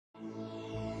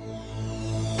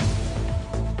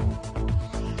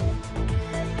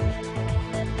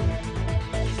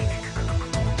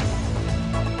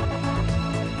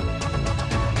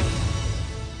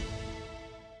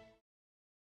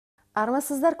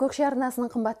Армысыздар, Көкше арнасының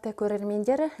қымбатты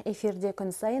көрермендері, эфирде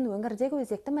күн сайын өңірдегі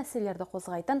өзекті мәселелерді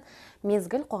қозғайтын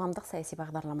Мезгіл қоғамдық саяси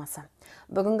бағдарламасы.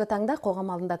 Бүгінгі таңда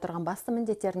қоғам алдында тұрған басты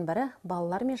міндеттердің бірі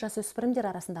балалар мен жасөспірімдер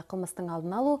арасында қылмыстың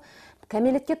алдын алу,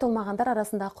 кәмелетке толмағандар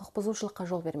арасында құқық бұзушылыққа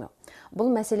жол бермеу. Бұл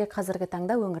мәселе қазіргі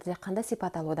таңда өңірде қандай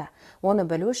сипат алуда? Оны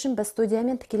білу үшін біз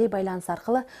студиямен тікелей байланыс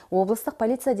арқылы облыстық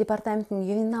полиция департаментінің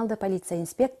ювеналды полиция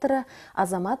инспекторы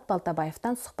АЗАМАТ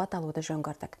БАЛТАБаевтан сұхбат алуды жөн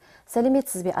көрдік.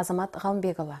 Сәлеметсіз бе, Азамат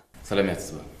Ғалымбекұлы?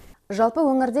 Сәлеметсіз бе. Жалпы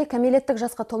өңірде кәмелеттік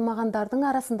жасқа толмағандардың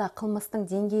арасында қылмыстың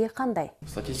деңгейі қандай?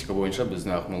 Статистика бойынша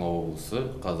біздің Ақмола облысы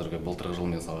қазіргі былтырғы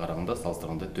жылмен қарағанда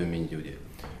салыстырғанда төмендеуде.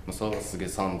 Мысалы, сізге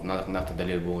сан нақты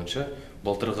дәлел бойынша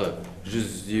былтырғы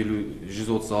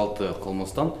 136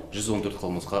 қылмыстан 114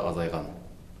 қылмысқа азайған.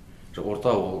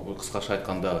 Орта, қысқаша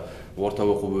айтқанда, орта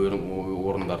оқу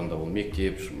орындарында, ол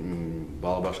мектеп,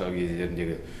 балабақша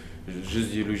кездеріндегі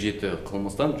 157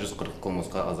 қылмыстан 140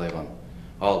 қылмысқа азайған.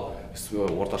 Ал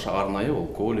орташа арнайы, ол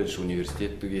колледж,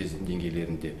 университет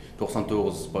деңгейлерінде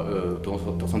 99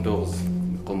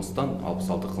 қылмыстан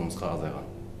 66 қылмысқа азайған.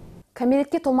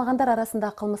 Кәмелетке толмағандар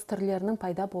арасында қылмыс түрлерінің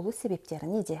пайда болу себептері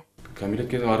неде?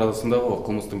 Кәмелетке арасында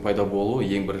қылмыстың пайда болуы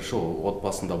ең бірінші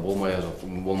отбасында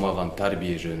болмаған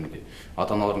тәрбие жөнінде.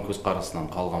 Ата-аналардың көзқарасынан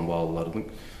қалған балалардың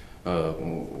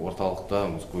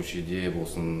орталықта, көшеде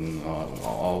болсын,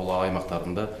 аула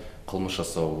аймақтарында қылмыс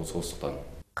жасау соғыстан.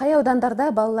 Қай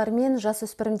аудандарда балалар мен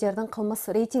жасөспірімдердің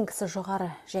қылмыс рейтингісі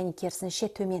жоғары және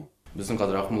керісінше төмен? Біздің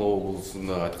қазір Ақмола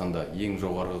облысында айтқанда ең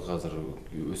жоғары қазір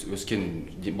өскен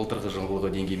былтырғы жылғы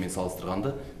деңгеймен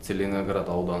салыстырғанда Целиноград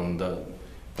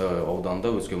ауданында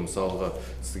өскен. Мысалға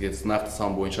сізге нақты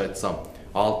сан бойынша айтсам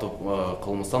 6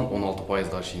 қылмыстан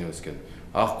 16%-ға шейін өскен.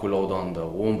 Ақкөл ауданында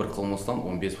 11 қылмыстан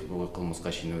 15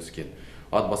 қылмысқа шейін өскен.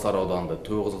 Атбасар ауданында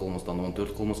 9 қылмыстан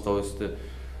 14 қылмысқа өсті.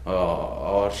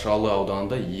 Аршалы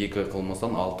ауданында 2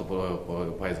 қылмыстан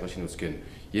 6%-ға шейін өскен.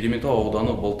 Ерейментау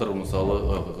ауданы былтыр мысалы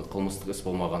қылмыстық іс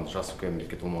болмаған, жас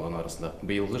кәмелетке толмаған арасында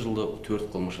биылғы жылда 4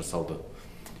 қылмыс жасалды.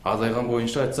 Азайған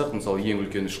бойынша айтсақ, мысалы ең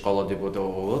үлкен 3 қала деп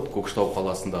болады. Көкшетау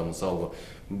қаласында мысалы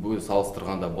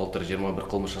салыстырғанда былтыр 21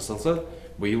 қылмыс жасалса,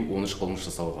 биыл 13 қылмыс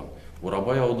жасалған.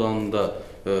 Бурабай ауданында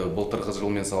былтырғы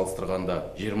жылмен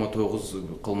салыстырғанда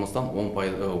 29 қылмыстан 10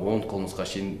 қылмысқа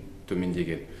шейін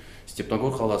төмендеген.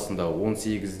 Степногор қаласында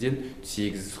 18-ден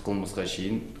 8 қылмысқа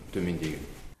шейін төмендеген.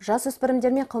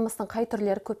 Жасөспірімдермен қылмыстың қай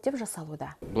түрлері көптеп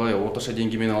жасалуда? Былай орташа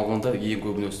деңгеймен алғанда ең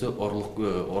көбінесе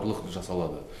ұрлық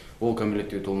жасалады. Ол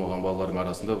кәмелетке толмаған балалардың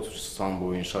арасында сан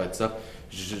бойынша айтсақ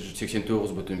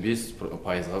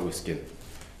 89,5%-ға өскен.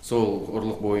 Сол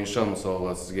ұрлық бойынша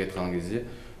мысалы сізге айтқан кезде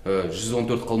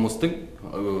 114 қылмыстың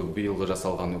биылғы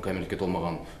жасалған кәмелетке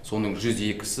толмаған, соның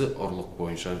 102-сі ұрлық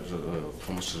бойынша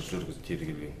қылмыс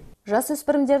тергелген.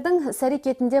 Жасөспірімдердің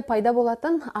іс-әрекетінде пайда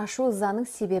болатын ашу ызаның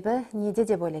себебі неде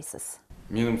деп ойлайсыз?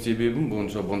 Менің себебім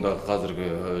бойынша бұнда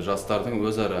қазіргі жастардың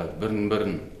өзара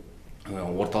бірін-бірін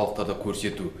орталықтарда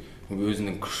көрсету,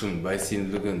 өзінің күшін,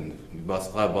 белсенділігін,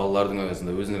 басқа балалардың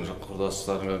арасында өзінің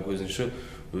құрдастарына көзінше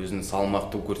өзінің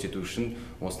салмақты көрсету үшін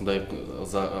осындай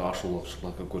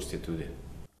ашулықшылықты көрсетуде.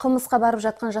 Қылмысқа барып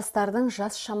жатқан жастардың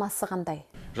жас шамасы қандай?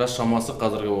 Жас шамасы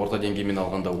қазіргі орта деңгеймен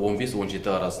алғанда 15-17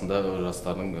 арасында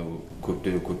жастардың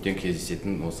көптен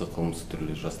кездесетін осы қылмыс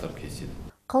түрлері жастар кездеседі.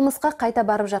 Қылмысқа қайта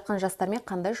барып жатқан жастармен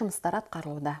қандай жұмыстар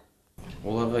атқарылуда?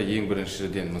 Оларға ең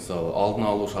біріншіден мысалы алдын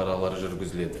алу шаралары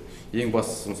жүргізіледі. Ең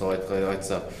бастысы мысалы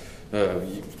айтсақ,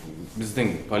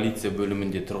 біздің полиция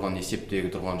бөлімінде тұрған есептегі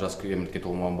тұрған жас кәмелетке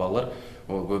толмаған балалар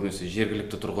көбінесе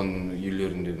жергілікті тұрғын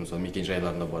үйлерінде мысалы мекен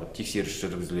жайларында барып тексеріс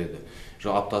жүргізіледі.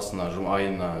 Аптасына,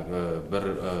 айына бір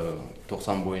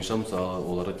 90 бойынша мысалы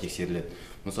олары тексеріледі.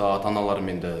 Мысалы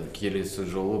ата-аналармен де келесі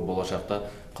жолы болашақта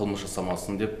қылмыс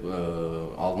жасамасын деп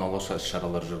алдын алу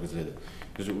шаралар жүргізіледі.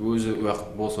 Өзі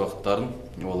бос уақыттарын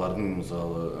олардың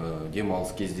мысалы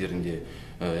демалыс кездерінде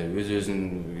өз-өзін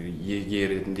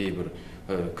ретінде бір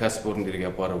кәсіпорындарға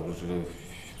апарып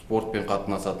спортпен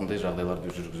қатынасатындай жағдайларды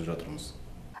жүргізіп жатырмыз.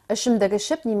 Ішімдік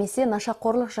ішіп немесе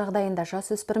нашақорлық жағдайында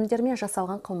жасөспірімдермен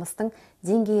жасалған қылмыстың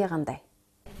деңгейі қандай?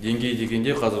 Деңгей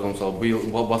дегенде қазір мысалы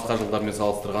басқа жылдармен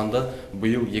салыстырғанда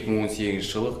биыл 2018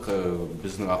 жылы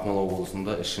біздің Ақмола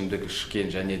облысында ішімдік ішкен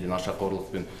және де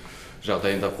нашақорлықпен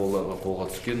жағдайында қолға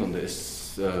түскен, онда іс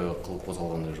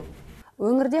қозғалған жоқ.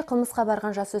 Өңірде қылмысқа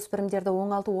барған жасөспірімдерді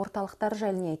оңалту орталықтары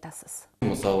жайлы не айтасыз?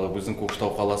 Мысалы, біздің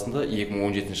Көкшетау қаласында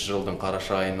 2017 жылдың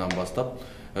қараша айынан бастап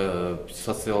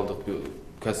социалдық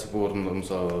кәсіпорын,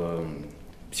 мысалы,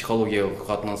 психологиялық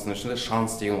қатынастың ішінде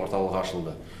шанс деген орталық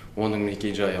ашылды. Оның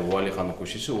мекен-жайы Уәлиханов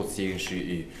көшесі 38-ші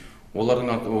үй.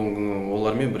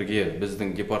 Олармен бірге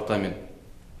біздің департамент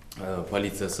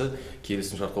полициясы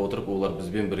келісім шартқа отырып, олар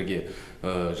бізбен бірге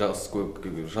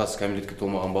жас кәмелетке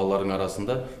толмаған балалардың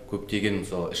арасында көптеген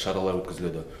мысалы іс-шаралар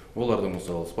өткізіледі. Олардың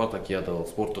мысалы спартакиадалық,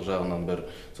 спорттық жағынан бір,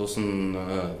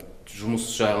 сосын жұмыс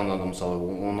жағынан да мысалы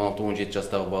 16-17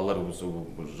 жастағы балалар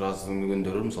жаздың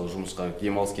күндері мысалы жұмысқа,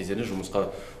 демалыс кезінде жұмысқа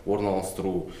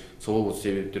орналастыру, сол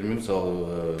себептермен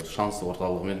мысалы шанс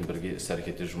орталығымен бірге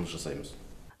іс-әрекетте жұмыс жасаймыз.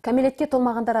 Кәмелетке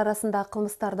толмағандар арасында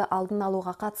қылмыстарды алдын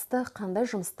алуға қатысты қандай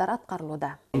жұмыстар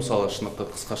атқарылуда? Мысалы, шындықты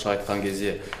қысқаша айтқан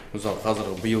кезде, мысалы қазір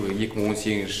биыл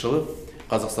 2018 жылы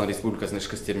Қазақстан Республикасының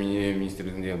ішкі істер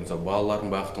министрлігінде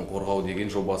балалардың бақытын қорғау деген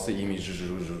жобасы имиджі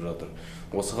жүріп жатыр.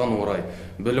 Осыған орай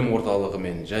білім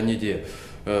орталығымен және де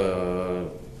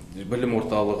білім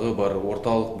орталығы бар,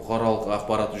 орталық бұқаралық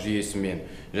ақпарат жүйесімен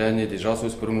және де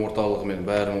жасөспірім орталығымен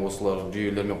бәрін осылар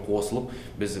жүйелермен қосылып,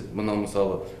 біз мына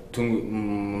мысалы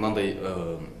мынандай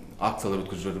акциялар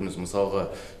өткізіп жүрміз. Мысалға,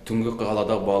 түнгі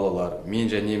қаладағы балалар,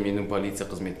 мен және менің полиция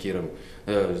қызметкерім,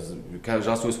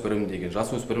 жасөспірім деген,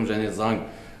 жасөспірім және заң,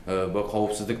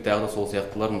 қауіпсіздік тағы да сол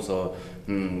сияқтылар мысалы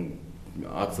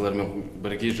акциялармен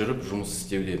бірге жүріп жұмыс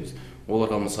істеудеміз.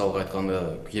 Оларға мысалға айтқанда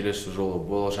келесі жолы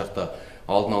болашақта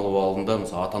алдын алу алдында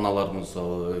мысалы ата-аналардың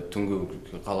мысалы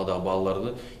түнгі қаладағы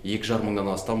балаларды 2,5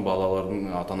 мыңнан астам балалардың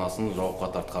ата-анасын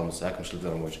жауапқа тартқанбыз әкімшілік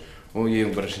заң бойынша. Ол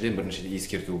ең біріншіден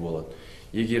ескерту болады.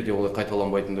 Егер де олай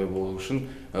қайталанбайтындай болу үшін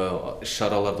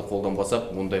іс-шараларды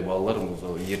қолданбасақ, ондай балалар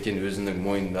ертең өзінің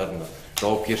мойындарына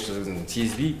жауапкершілігін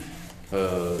сезбей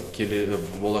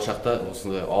болашақта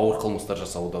осындай ауыр қылмыстар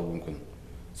жасауы да мүмкін.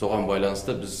 Соған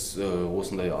байланысты біз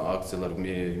осындай акциялар,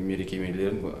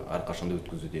 мерекелерін әрқашанда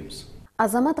өткізудеміз.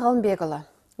 Азамат Ғалымбекұлы,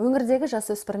 өңірдегі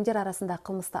жасөспірімдер арасында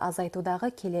қылмысты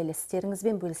азайтудағы келелі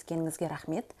істеріңізбен бөліскеніңізге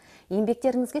рахмет,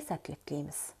 еңбектеріңізге сәттілік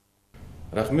тілейміз.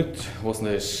 Рахмет,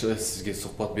 осындай сізге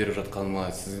сұхбат беріп жатқаныма,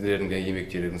 сіздердің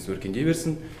еңбектеріңіз өркендей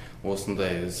берсін.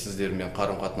 Осындай сіздермен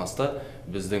қарым-қатынаста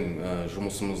біздің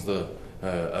жұмысымызды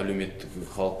әлеуметтік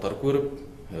халықтар көріп,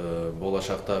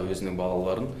 болашақта өзінің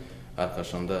балаларын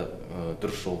әрқашанда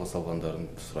дұрыс жолға салғандарын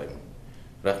сұраймын.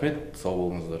 Рахмет, сау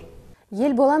болыңыздар.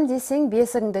 Ел болам десең,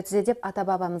 бесігіңді түзе деп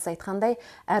ата-бабамыз айтқандай,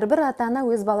 әрбір ата-ана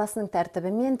өз баласының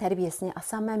тәртібі мен тәрбиесіне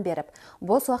аса мән беріп,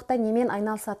 бос уақытта немен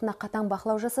айналысатынына қатаң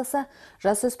бақылау жасаса,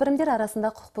 жасөспірімдер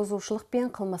арасында құқық бұзушылық пен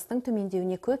қылмыстың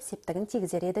төмендеуіне көп септігін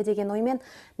тигізер еді деген оймен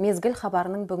Мезгіл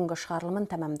хабарының бүгінгі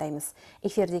шығарылымын тәмамдаймыз.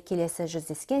 Эфирде келесі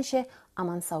жүздескенше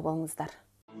аман сау болыңыздар.